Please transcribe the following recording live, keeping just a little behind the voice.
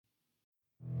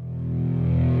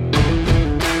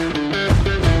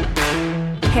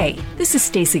Hey, this is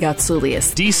Stacey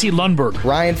Gotsoulias, DC Lundberg,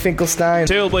 Ryan Finkelstein,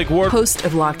 Taylor Blake Ward, host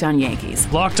of Locked On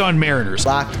Yankees, Locked On Mariners,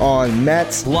 Locked On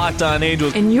Mets, Locked On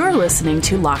Angels, and you're listening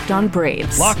to Locked On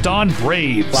Braves. Locked On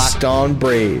Braves, Locked On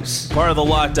Braves, part of the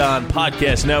Locked On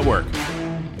Podcast Network.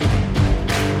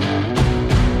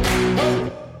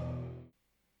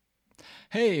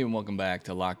 Hey, and welcome back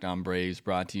to Locked On Braves,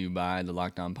 brought to you by the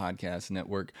Locked On Podcast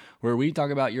Network, where we talk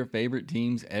about your favorite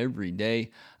teams every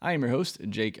day. I am your host,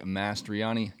 Jake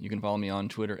Mastriani. You can follow me on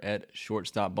Twitter at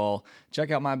ShortstopBall.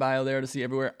 Check out my bio there to see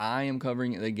everywhere I am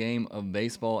covering the game of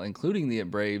baseball, including the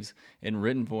Braves, in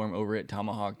written form over at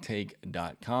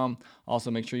TomahawkTake.com.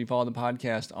 Also, make sure you follow the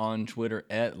podcast on Twitter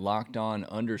at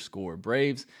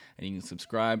LockedOn_Braves, and you can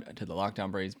subscribe to the Locked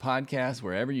On Braves podcast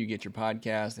wherever you get your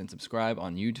podcast, and subscribe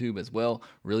on YouTube as well.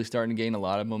 Really starting to gain a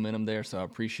lot of momentum there, so I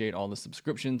appreciate all the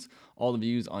subscriptions, all the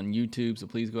views on YouTube. So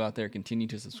please go out there, continue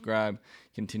to subscribe,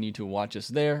 continue to watch us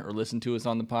there, or listen to us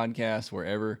on the podcast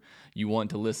wherever you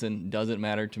want to listen. Doesn't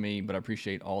matter to me, but I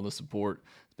appreciate all the support.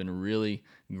 It's been really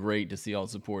great to see all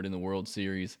the support in the World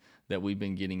Series that we've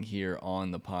been getting here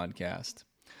on the podcast.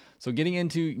 So getting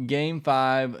into Game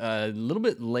 5, a little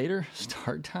bit later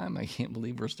start time. I can't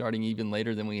believe we're starting even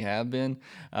later than we have been.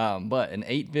 But an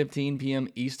 8:15 p.m.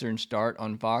 Eastern start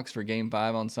on Fox for Game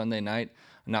 5 on Sunday night.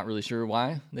 I'm not really sure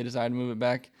why they decided to move it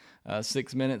back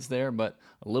 6 minutes there, but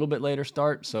a little bit later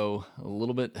start, so a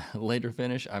little bit later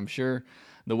finish, I'm sure.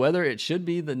 The weather, it should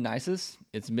be the nicest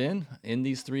it's been in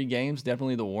these 3 games.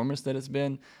 Definitely the warmest that it's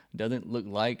been. Doesn't look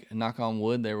like, knock on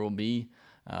wood, there will be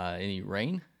any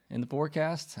rain in the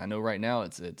forecast. I know right now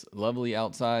it's lovely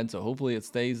outside, so hopefully it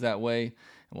stays that way, and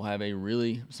we'll have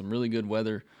some really good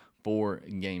weather for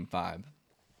Game 5.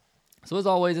 So as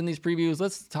always in these previews,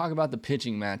 let's talk about the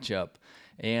pitching matchup.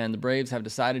 And the Braves have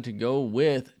decided to go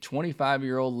with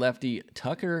 25-year-old lefty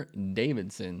Tucker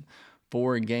Davidson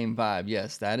for Game 5.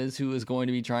 Yes, that is who is going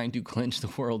to be trying to clinch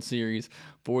the World Series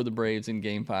for the Braves in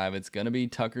Game 5. It's going to be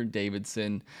Tucker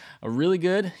Davidson, a really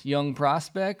good young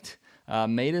prospect.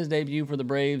 Made his debut for the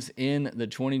Braves in the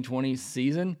 2020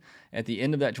 season. At the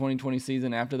end of that 2020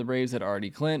 season, after the Braves had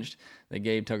already clinched, they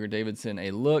gave Tucker Davidson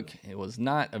a look. It was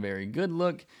not a very good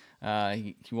look.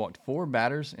 He walked 4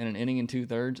 batters in an inning and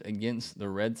 2/3 against the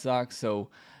Red Sox, so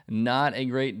not a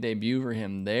great debut for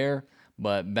him there,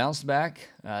 but bounced back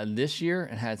this year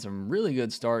and had some really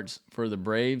good starts for the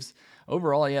Braves.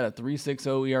 Overall, he had a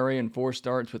 3.60 ERA in 4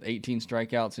 starts with 18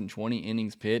 strikeouts and 20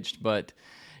 innings pitched, but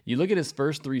you look at his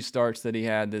first 3 starts that he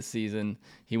had this season,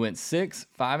 he went 6,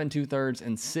 5 2/3,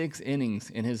 and 6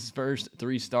 innings in his first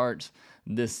 3 starts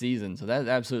this season. So that's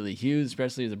absolutely huge,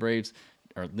 especially as the Braves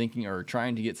are thinking or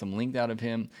trying to get some length out of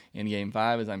him in Game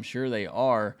 5, as I'm sure they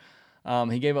are.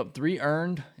 He gave up 3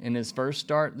 earned in his first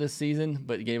start this season,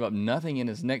 but he gave up nothing in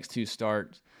his next 2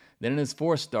 starts. Then in his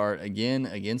 4th start, again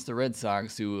against the Red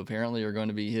Sox, who apparently are going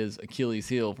to be his Achilles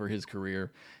heel for his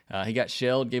career, he got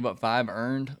shelled, gave up 5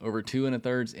 earned over 2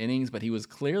 1/3 innings, but he was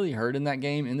clearly hurt in that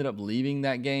game, ended up leaving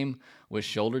that game with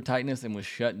shoulder tightness and was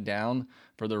shut down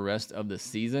for the rest of the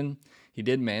season. He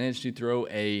did manage to throw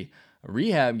a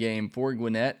rehab game for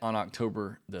Gwinnett on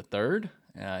October the 3rd.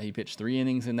 He pitched 3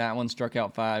 innings in that one, struck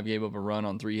out 5, gave up a run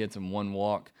on 3 hits and 1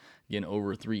 walk. Again,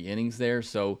 over 3 innings there.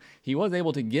 So he was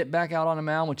able to get back out on a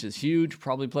mound, which is huge.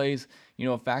 Probably plays,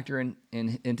 a factor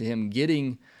into him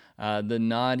getting the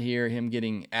nod here, him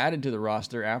getting added to the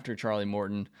roster after Charlie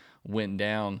Morton went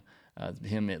down.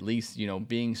 Him at least,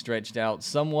 being stretched out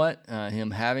somewhat,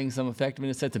 him having some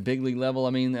effectiveness at the big league level.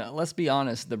 I mean, let's be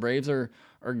honest, the Braves are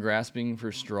grasping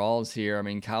for straws here. I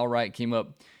mean, Kyle Wright came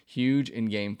up huge in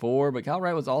Game 4, but Kyle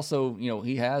Wright was also,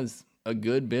 he has a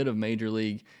good bit of major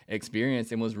league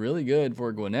experience and was really good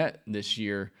for Gwinnett this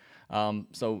year.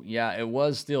 So, yeah, it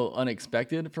was still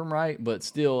unexpected from Wright, but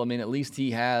still, I mean, at least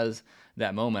he has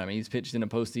that moment. I mean, he's pitched in a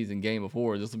postseason game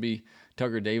before. This will be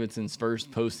Tucker Davidson's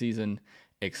first postseason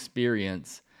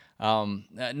experience.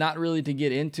 Not really to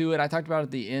get into it. I talked about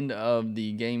at the end of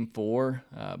the Game 4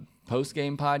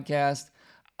 post-game podcast.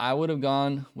 I would have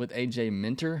gone with A.J.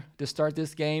 Minter to start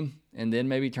this game and then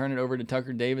maybe turn it over to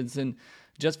Tucker Davidson,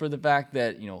 just for the fact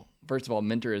that, first of all,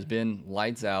 Minter has been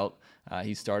lights out.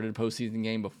 He started a postseason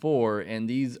game before, and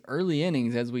these early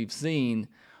innings, as we've seen,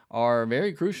 are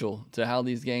very crucial to how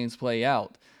these games play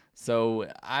out. So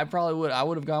I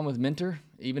would have gone with Minter.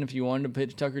 Even if you wanted to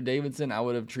pitch Tucker Davidson, I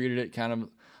would have treated it kind of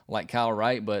like Kyle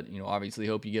Wright, but obviously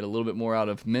hope you get a little bit more out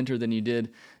of Minter than you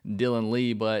did Dylan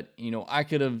Lee. But I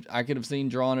could have seen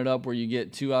drawing it up where you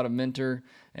get 2 out of Minter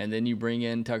and then you bring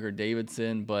in Tucker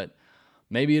Davidson. But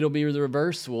maybe it'll be the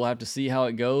reverse. We'll have to see how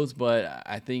it goes. But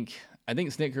I think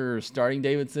Snitker starting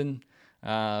Davidson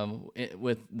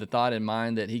with the thought in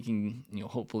mind that he can,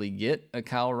 hopefully get a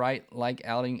Kyle Wright-like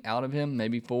outing out of him,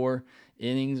 maybe 4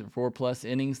 innings or 4+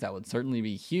 innings. That would certainly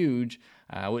be huge.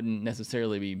 I wouldn't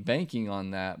necessarily be banking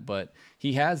on that, but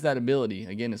he has that ability.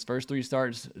 Again, his first 3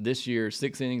 starts this year,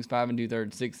 6 innings, 5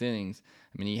 2/3, 6 innings.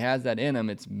 I mean, he has that in him.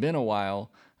 It's been a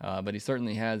while, but he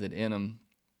certainly has it in him.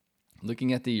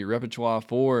 Looking at the repertoire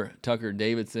for Tucker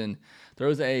Davidson,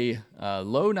 throws a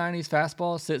low 90s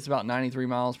fastball, sits about 93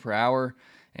 miles per hour,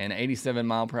 and 87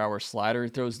 mile per hour slider. He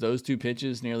throws those 2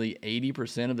 pitches nearly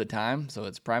 80% of the time, so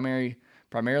it's primarily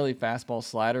fastball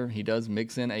slider. He does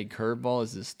mix in a curveball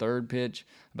as his 3rd pitch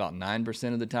about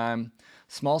 9% of the time.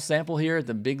 Small sample here at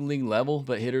the big league level,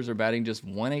 but hitters are batting just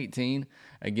 118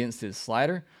 against his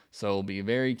slider. So it'll be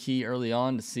very key early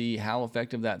on to see how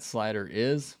effective that slider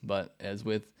is. But as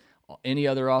with any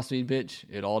other off-speed pitch,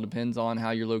 it all depends on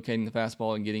how you're locating the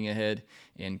fastball and getting ahead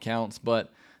in counts.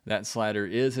 But that slider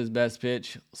is his best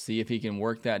pitch. See if he can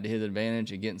work that to his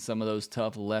advantage against some of those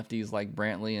tough lefties like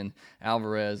Brantley and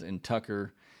Alvarez and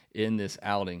Tucker in this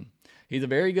outing. He's a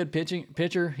very good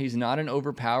pitcher. He's not an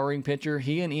overpowering pitcher.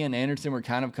 He and Ian Anderson were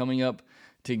kind of coming up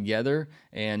together,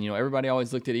 and everybody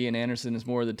always looked at Ian Anderson as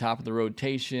more of the top of the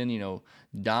rotation,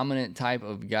 dominant type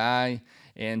of guy,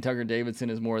 and Tucker Davidson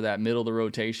is more of that middle of the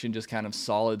rotation, just kind of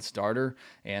solid starter.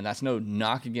 And that's no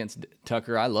knock against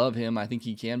Tucker. I love him. I think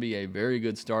he can be a very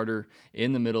good starter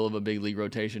in the middle of a big league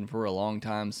rotation for a long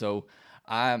time. So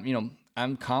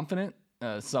I'm confident,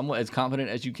 somewhat as confident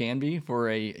as you can be for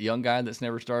a young guy that's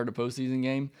never started a postseason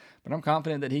game. But I'm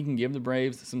confident that he can give the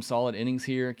Braves some solid innings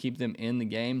here, keep them in the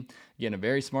game. Again, a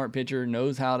very smart pitcher,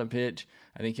 knows how to pitch.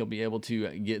 I think he'll be able to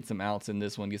get some outs in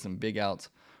this one, get some big outs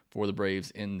for the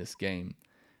Braves in this game.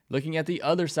 Looking at the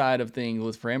other side of things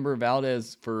with Framber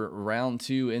Valdez for round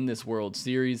 2 in this World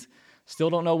Series. Still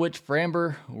don't know which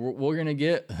Framber we're going to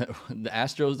get. The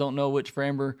Astros don't know which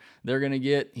Framber they're going to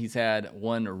get. He's had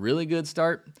 1 really good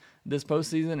start this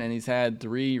postseason, and he's had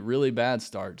 3 really bad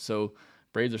starts. So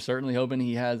Braves are certainly hoping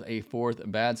he has a 4th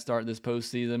bad start this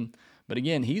postseason. But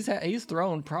again, he's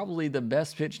thrown probably the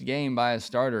best pitched game by a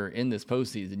starter in this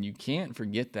postseason. You can't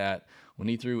forget that when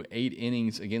he threw 8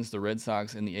 innings against the Red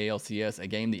Sox in the ALCS, a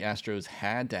game the Astros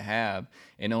had to have,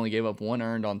 and only gave up 1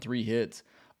 earned on 3 hits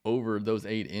over those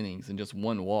 8 innings and just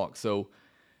 1 walk. So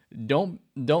don't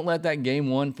let that game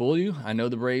 1 fool you. I know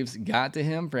the Braves got to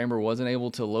him. Framber wasn't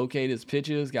able to locate his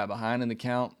pitches, got behind in the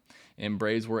count, and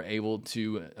Braves were able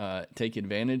to take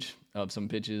advantage of some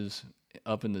pitches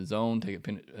up in the zone, take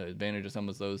advantage of some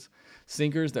of those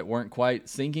sinkers that weren't quite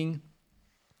sinking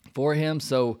for him.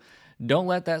 So don't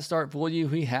let that start fool you.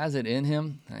 He has it in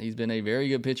him. He's been a very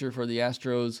good pitcher for the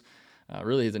Astros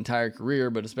really his entire career,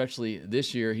 but especially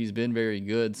this year, he's been very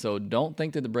good. So don't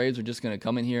think that the Braves are just going to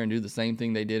come in here and do the same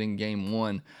thing they did in Game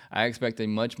 1. I expect a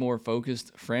much more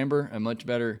focused Framber, a much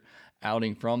better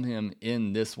outing from him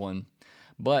in this one.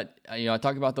 But, I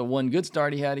talked about the 1 good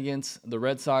start he had against the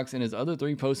Red Sox. In his other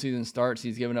 3 postseason starts,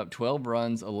 he's given up 12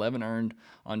 runs, 11 earned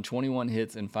on 21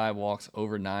 hits and 5 walks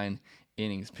over 9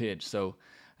 innings pitched. So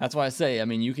that's why I say,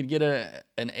 you could get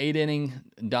an 8-inning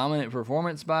dominant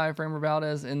performance by Framber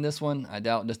Valdez in this one. I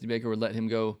doubt Dusty Baker would let him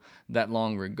go that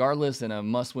long regardless in a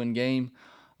must-win game.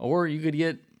 Or you could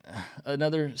get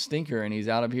another stinker and he's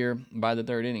out of here by the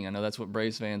 3rd inning. I know that's what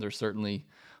Braves fans are certainly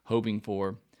hoping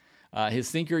for. His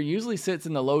sinker usually sits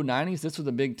in the low 90s. This was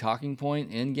a big talking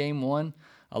point in Game 1.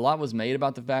 A lot was made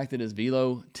about the fact that his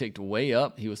velo ticked way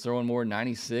up. He was throwing more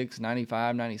 96,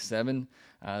 95, 97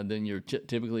 than you're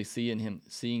typically seeing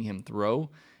him throw.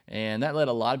 And that led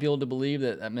a lot of people to believe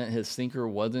that meant his sinker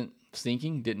wasn't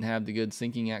sinking, didn't have the good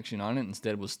sinking action on it,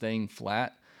 instead was staying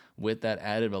flat with that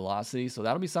added velocity. So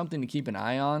that'll be something to keep an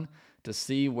eye on to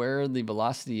see where the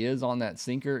velocity is on that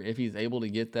sinker, if he's able to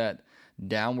get that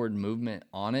downward movement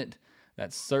on it.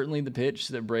 That's certainly the pitch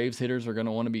that Braves hitters are going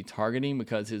to want to be targeting,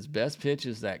 because his best pitch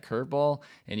is that curveball,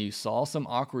 and you saw some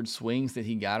awkward swings that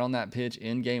he got on that pitch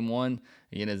in Game 1.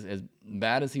 Again, as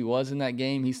bad as he was in that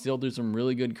game, he still threw some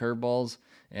really good curveballs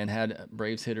and had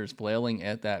Braves hitters flailing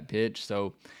at that pitch.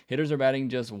 So hitters are batting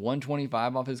just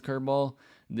 125 off his curveball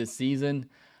this season.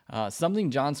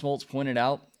 Something John Smoltz pointed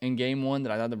out in Game 1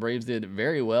 that I thought the Braves did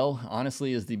very well,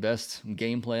 honestly, is the best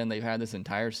game plan they've had this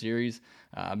entire series.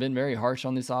 I've been very harsh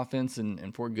on this offense,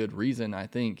 and for good reason, I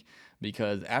think,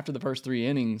 because after the first 3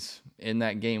 innings in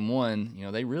that Game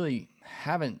 1, they really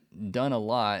haven't done a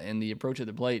lot, and the approach at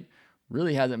the plate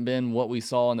really hasn't been what we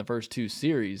saw in the first 2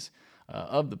 series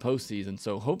of the postseason.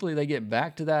 So hopefully they get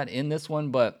back to that in this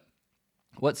one. But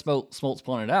what Smoltz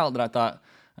pointed out that I thought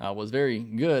was very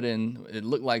good, and it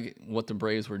looked like what the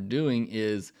Braves were doing,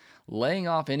 is laying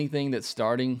off anything that's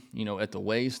starting, at the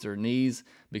waist or knees,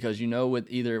 because with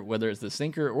whether it's the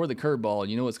sinker or the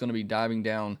curveball, it's going to be diving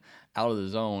down out of the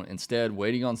zone. Instead,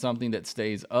 waiting on something that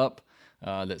stays up,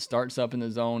 that starts up in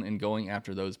the zone and going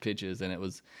after those pitches. And it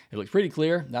looked pretty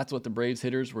clear. That's what the Braves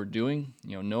hitters were doing,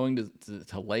 knowing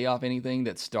to lay off anything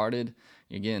that started,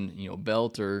 again,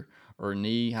 belt or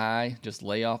knee high, just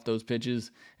lay off those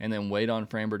pitches and then wait on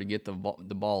Framber to get the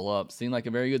ball up. Seemed like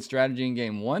a very good strategy in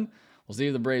game one. We'll see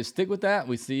if the Braves stick with that.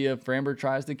 We see if Framber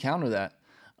tries to counter that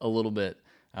a little bit.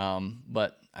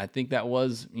 But I think that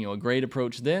was, a great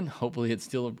approach then. Hopefully it's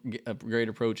still a great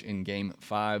approach in game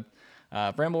 5.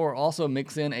 Framber will also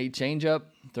mix in a changeup,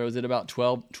 throws it about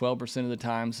 12% of the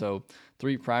time. So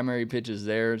 3 primary pitches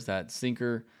there. It's that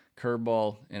sinker,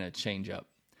 curveball, and a changeup.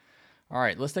 All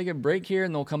right, let's take a break here,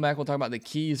 and then we'll come back. We'll talk about the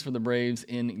keys for the Braves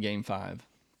in Game 5.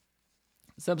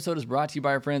 This episode is brought to you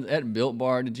by our friends at Built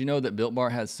Bar. Did you know that Built Bar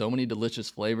has so many delicious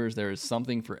flavors? There is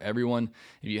something for everyone.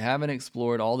 If you haven't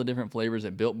explored all the different flavors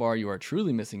at Built Bar, you are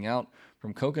truly missing out.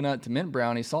 From coconut to mint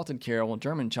brownie, salted caramel,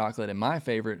 German chocolate, and my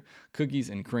favorite, cookies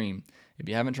and cream. If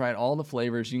you haven't tried all the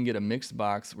flavors, you can get a mixed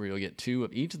box where you'll get 2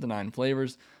 of each of the 9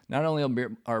 flavors. Not only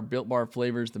are Built Bar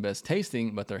flavors the best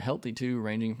tasting, but they're healthy too,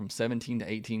 ranging from 17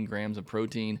 to 18 grams of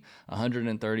protein,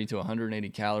 130 to 180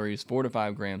 calories, 4 to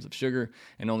 5 grams of sugar,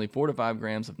 and only 4 to 5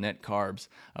 grams of net carbs.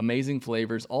 Amazing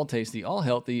flavors, all tasty, all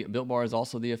healthy. Built Bar is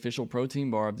also the official protein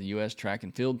bar of the U.S. track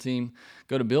and field team.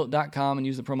 Go to Built.com and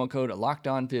use the promo code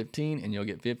LOCKEDON15 and you'll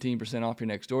get 15% off your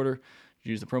next order.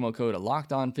 Use the promo code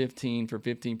LOCKEDON15 for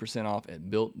 15% off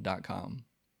at Built.com.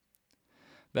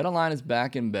 BetOnline is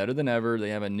back and better than ever.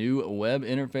 They have a new web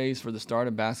interface for the start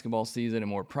of basketball season and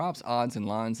more props, odds, and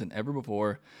lines than ever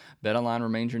before. BetOnline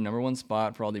remains your number one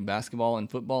spot for all the basketball and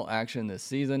football action this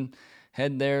season.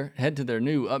 Head to their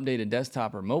new updated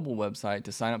desktop or mobile website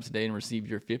to sign up today and receive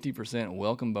your 50%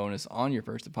 welcome bonus on your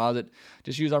first deposit.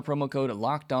 Just use our promo code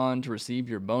LOCKEDON to receive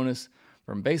your bonus.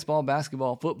 From baseball,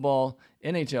 basketball, football,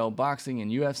 NHL, boxing,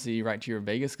 and UFC, right to your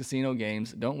Vegas casino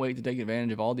games. Don't wait to take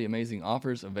advantage of all the amazing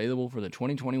offers available for the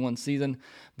 2021 season.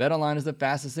 BetOnline is the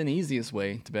fastest and easiest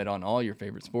way to bet on all your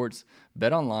favorite sports.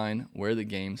 BetOnline, where the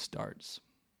game starts.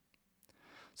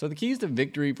 So the keys to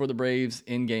victory for the Braves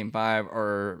in Game 5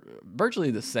 are virtually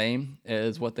the same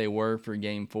as what they were for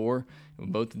Game 4,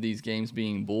 both of these games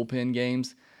being bullpen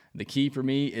games. The key for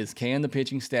me is, can the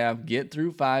pitching staff get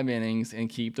through 5 innings and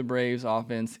keep the Braves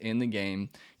offense in the game?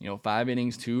 5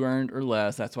 innings, 2 earned or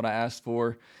less. That's what I asked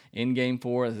for in Game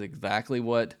 4. That's exactly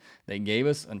what they gave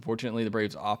us. Unfortunately, the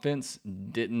Braves offense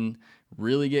didn't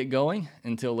really get going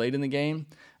until late in the game.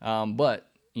 But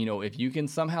if you can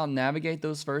somehow navigate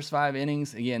those first 5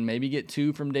 innings, again, maybe get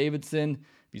 2 from Davidson.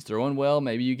 If he's throwing well,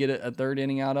 maybe you get a 3rd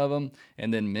inning out of him,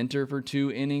 and then Minter for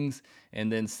 2 innings,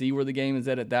 and then see where the game is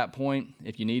at that point.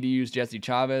 If you need to use Jesse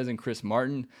Chavez and Chris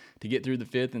Martin to get through the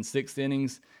 5th and 6th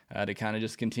innings, to kind of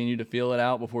just continue to feel it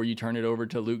out before you turn it over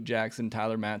to Luke Jackson,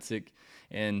 Tyler Matzik,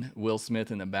 and Will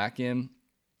Smith in the back end.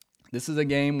 This is a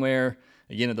game where,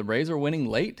 again, if the Braves are winning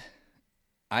late,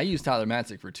 I use Tyler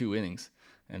Matzik for 2 innings.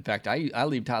 In fact, I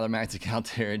leave Tyler Matzik out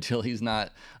there until he's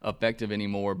not effective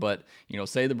anymore. But,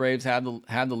 say the Braves have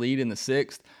the lead in the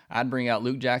 6th, I'd bring out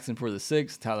Luke Jackson for the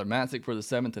 6th, Tyler Matzik for the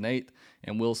 7th and 8th,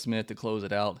 and Will Smith to close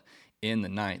it out in the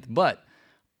 9th. But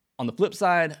on the flip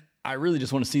side, I really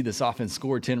just want to see this offense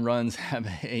score 10 runs, have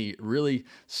a really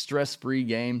stress-free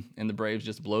game, and the Braves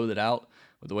just blow that out.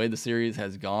 With the way the series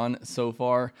has gone so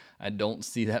far, I don't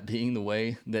see that being the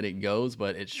way that it goes,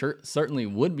 but it certainly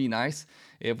would be nice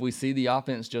if we see the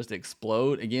offense just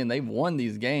explode. Again, they've won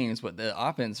these games, but the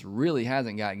offense really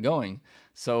hasn't gotten going.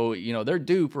 So, they're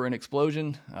due for an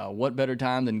explosion. What better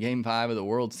time than Game 5 of the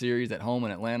World Series at home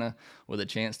in Atlanta with a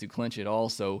chance to clinch it all?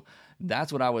 So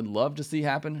that's what I would love to see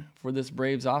happen for this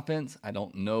Braves offense. I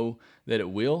don't know that it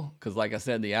will, because like I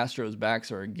said, the Astros'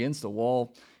 backs are against the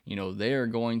wall. They are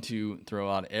going to throw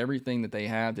out everything that they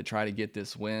have to try to get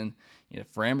this win.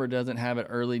 If Framber doesn't have it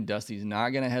early, Dusty's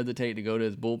not going to hesitate to go to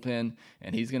his bullpen,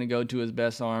 and he's going to go to his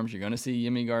best arms. You're going to see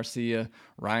Yimi Garcia,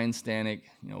 Ryan Stanek,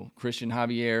 Christian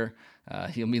Javier.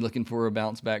 He'll be looking for a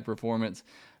bounce-back performance.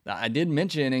 I did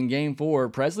mention in Game 4,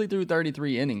 Presley threw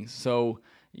 33 innings, so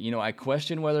I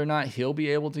question whether or not he'll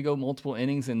be able to go multiple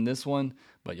innings in this one,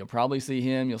 but you'll probably see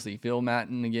him. You'll see Phil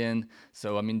Maton again.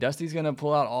 So, Dusty's going to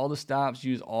pull out all the stops,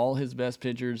 use all his best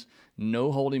pitchers,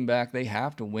 no holding back. They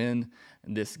have to win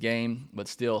this game, but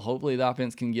still, hopefully the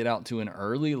offense can get out to an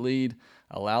early lead,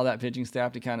 allow that pitching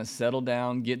staff to kind of settle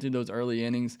down, get through those early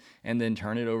innings, and then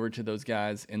turn it over to those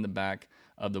guys in the back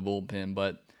of the bullpen.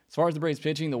 But as far as the Braves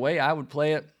pitching, the way I would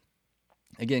play it,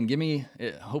 Again,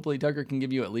 hopefully Tucker can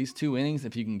give you at least 2 innings.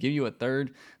 If he can give you a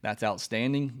third, that's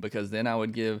outstanding, because then I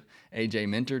would give A.J.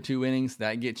 Minter 2 innings.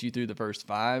 That gets you through the first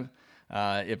 5.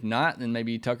 If not, then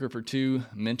maybe Tucker for 2,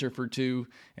 Minter for 2,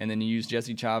 and then you use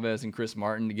Jesse Chavez and Chris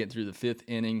Martin to get through the 5th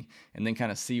inning, and then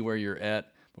kind of see where you're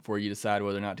at before you decide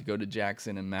whether or not to go to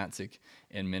Jackson and Matzik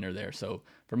and Minter there. So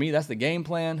for me, that's the game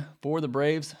plan for the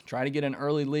Braves. Try to get an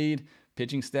early lead.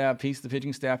 Pitching staff, piece the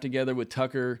pitching staff together with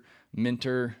Tucker,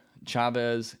 Minter,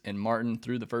 Chavez, and Martin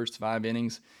through the first 5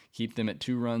 innings. Keep them at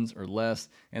 2 runs or less,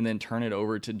 and then turn it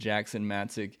over to Jackson,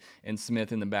 Matzik, and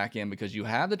Smith in the back end, because you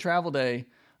have the travel day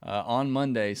on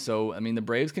Monday. So, I mean, the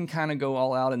Braves can kind of go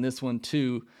all out in this one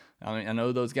too. I mean, I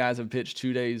know those guys have pitched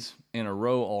 2 days in a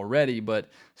row already, but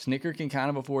Snitker can kind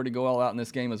of afford to go all out in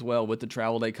this game as well, with the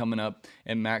travel day coming up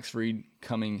and Max Fried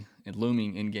coming and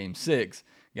looming in Game 6.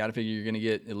 You got to figure you're going to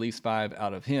get at least 5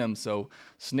 out of him. So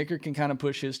Snitker can kind of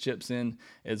push his chips in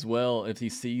as well if he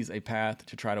sees a path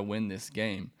to try to win this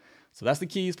game. So that's the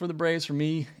keys for the Braves for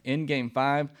me in Game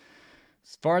 5.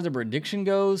 As far as the prediction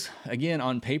goes, again,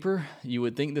 on paper, you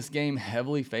would think this game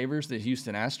heavily favors the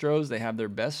Houston Astros. They have their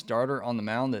best starter on the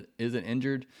mound that isn't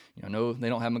injured. No, they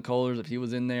don't have McCullers. If he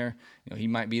was in there, he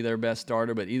might be their best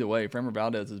starter. But either way, Framber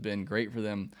Valdez has been great for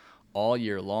them all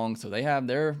year long. So they have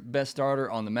their best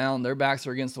starter on the mound. Their backs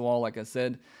are against the wall, like I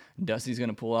said. Dusty's going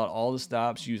to pull out all the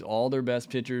stops, use all their best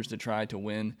pitchers to try to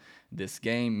win this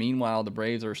game. Meanwhile, the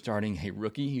Braves are starting a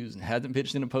rookie who hasn't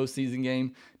pitched in a postseason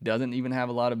game, doesn't even have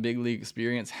a lot of big league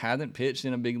experience, hasn't pitched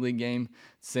in a big league game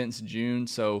since June.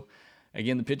 So,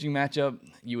 again, the pitching matchup,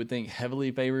 you would think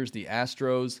heavily favors the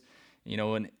Astros.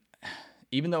 And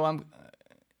even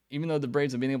though the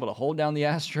Braves have been able to hold down the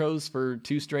Astros for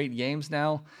 2 straight games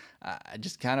now, I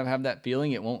just kind of have that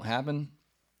feeling it won't happen.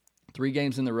 3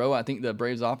 games in a row, I think the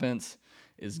Braves offense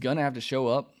is going to have to show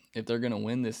up if they're going to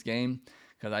win this game,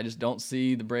 because I just don't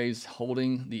see the Braves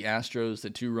holding the Astros to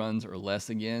 2 runs or less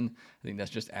again. I think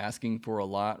that's just asking for a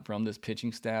lot from this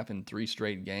pitching staff in 3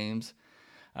 straight games.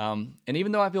 And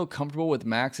even though I feel comfortable with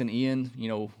Max and Ian,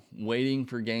 waiting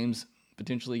for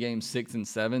potentially games 6 and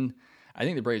 7, I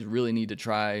think the Braves really need to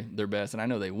try their best, and I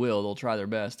know they will. They'll try their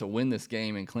best to win this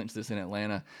game and clinch this in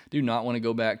Atlanta. Do not want to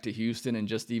go back to Houston and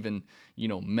just even,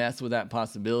 mess with that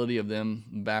possibility of them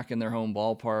back in their home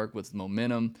ballpark with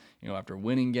momentum, after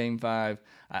winning Game 5.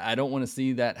 I don't want to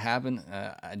see that happen.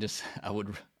 I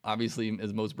would, obviously,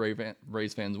 as most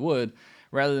Braves fans would,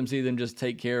 rather than see them just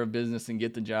take care of business and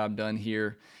get the job done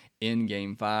here in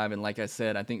Game 5. And like I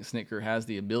said, I think Snitker has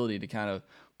the ability to kind of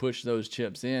push those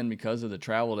chips in because of the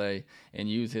travel day and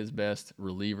use his best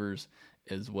relievers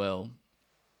as well.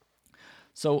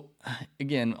 So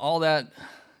again, all that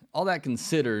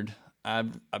considered,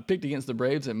 I've picked against the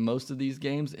Braves in most of these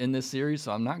games in this series,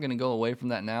 so I'm not going to go away from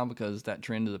that now because that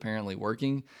trend is apparently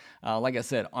working. Like I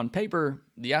said, on paper,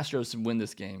 the Astros win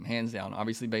this game, hands down.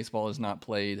 Obviously, baseball is not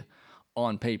played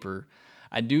on paper.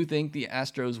 I do think the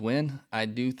Astros win. I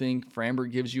do think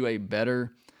Framber gives you a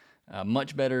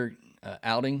much better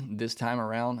outing this time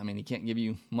around. I mean, he can't give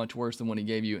you much worse than what he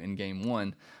gave you in Game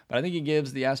 1, but I think he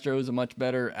gives the Astros a much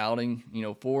better outing,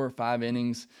 4 or 5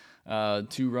 innings,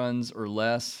 2 runs or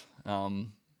less.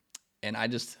 And I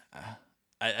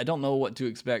don't know what to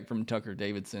expect from Tucker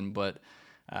Davidson, but,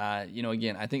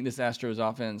 again, I think this Astros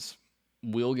offense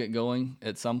will get going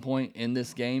at some point in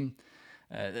this game.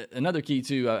 Another key,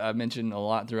 too, I've mentioned a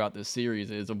lot throughout this series,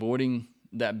 is avoiding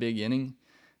that big inning.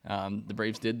 The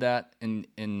Braves did that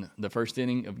in the first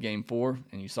inning of Game 4,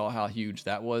 and you saw how huge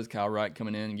that was. Kyle Wright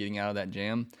coming in and getting out of that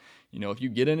jam. If you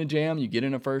get in a jam, you get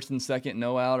in a first and second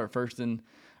no out, or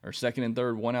second and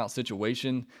third 1-out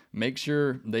situation, make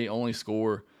sure they only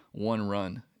score 1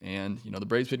 run. And, the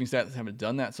Braves pitching staff haven't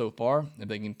done that so far. If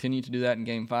they continue to do that in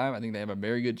Game 5, I think they have a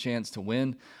very good chance to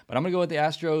win. But I'm going to go with the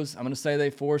Astros. I'm going to say they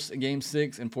force a Game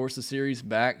 6 and force the series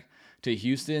back to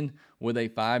Houston with a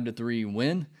 5-3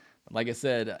 win. Like I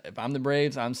said, if I'm the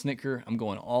Braves, I'm Snitker. I'm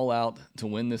going all out to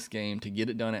win this game, to get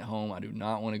it done at home. I do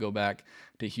not want to go back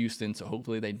to Houston, so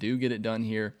hopefully they do get it done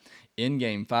here in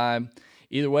Game 5.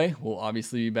 Either way, we'll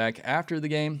obviously be back after the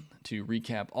game to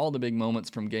recap all the big moments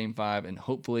from Game 5 and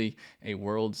hopefully a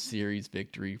World Series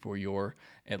victory for your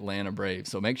Atlanta Braves.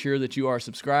 So make sure that you are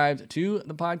subscribed to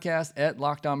the podcast at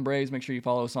Locked On Braves. Make sure you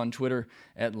follow us on Twitter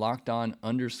at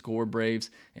LockedOn_Braves,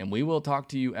 and we will talk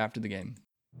to you after the game.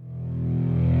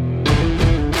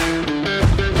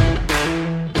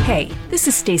 Hey, this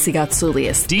is Stacey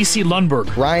Gotsoulias, DC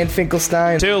Lundberg, Ryan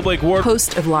Finkelstein, Taylor Blake Ward,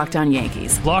 host of Locked On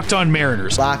Yankees. Locked On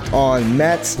Mariners, Locked On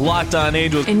Mets, Locked On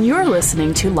Angels, And you're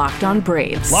listening to Locked On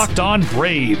Braves. Locked On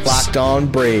Braves, Locked On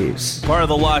Braves. part of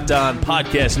the Locked On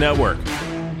Podcast Network.